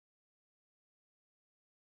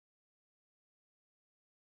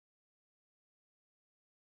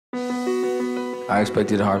I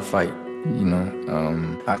expected a hard fight, you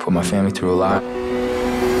know. I put my family through a lot.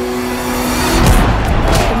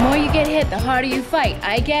 The more you get hit, the harder you fight.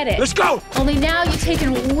 I get it. Let's go! Only now you've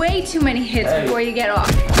taken way too many hits before you get off.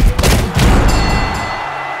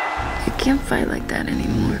 You can't fight like that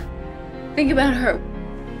anymore. Think about her.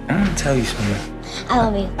 I'm gonna tell you something. I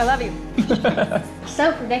love you. I love you.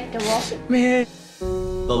 So predictable. Man.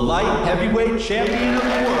 The light heavyweight champion of the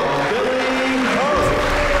world, Billy Hope.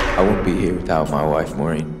 I wouldn't be here without my wife,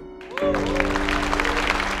 Maureen.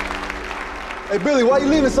 Hey, Billy, why you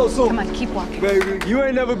leaving so soon? Come on, keep walking. Baby, you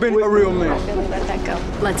ain't never been a real man. Billy, let that go.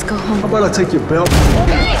 Let's go home. How about I take your belt?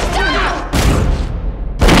 Billy, stop!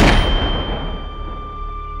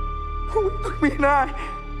 Look me in the eye.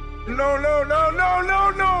 No, no, no, no, no,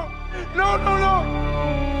 no. No, no, no.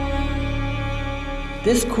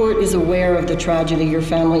 This court is aware of the tragedy your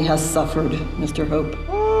family has suffered, Mr. Hope.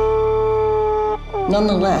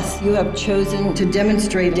 Nonetheless, you have chosen to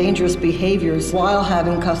demonstrate dangerous behaviors while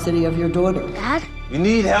having custody of your daughter. Dad? You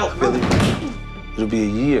need help, Billy. It'll be a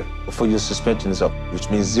year before your suspension is up, which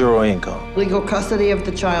means zero income. Legal custody of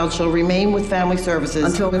the child shall remain with family services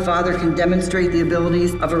until the father can demonstrate the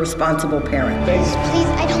abilities of a responsible parent. Please,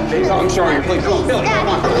 I don't want to. I'm sorry, please, come on, Billy. Daddy, I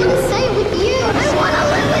want to stay with you. I want to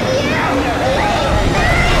live with you.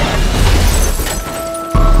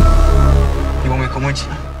 You want me to come with you?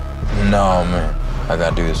 No, man. I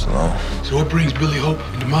gotta do this alone. So what brings Billy Hope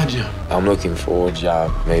into my gym? I'm looking for a job,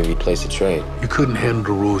 maybe a place to trade. You couldn't handle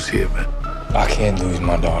the rules here, man. I can't lose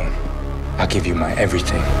my daughter. I'll give you my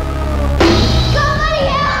everything. Somebody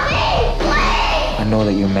help me, please! I know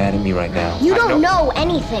that you're mad at me right now. You don't know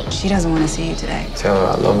anything. She doesn't want to see you today. Tell her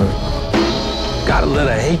I love her. Gotta let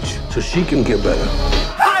her hate you so she can get better.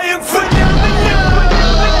 I am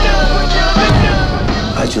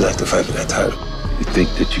How'd you like to fight for that title? You think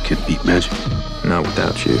that you can beat magic? Not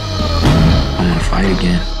without you. I wanna fight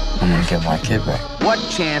again. I wanna get my kid back. What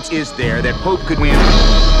chance is there that Hope could win?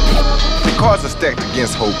 The cards are stacked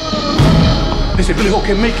against Hope. They said Billy Hope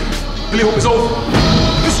can't make it. Billy Hope is over.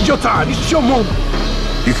 This is your time. This is your moment.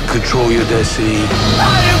 You can control your destiny.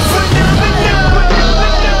 I am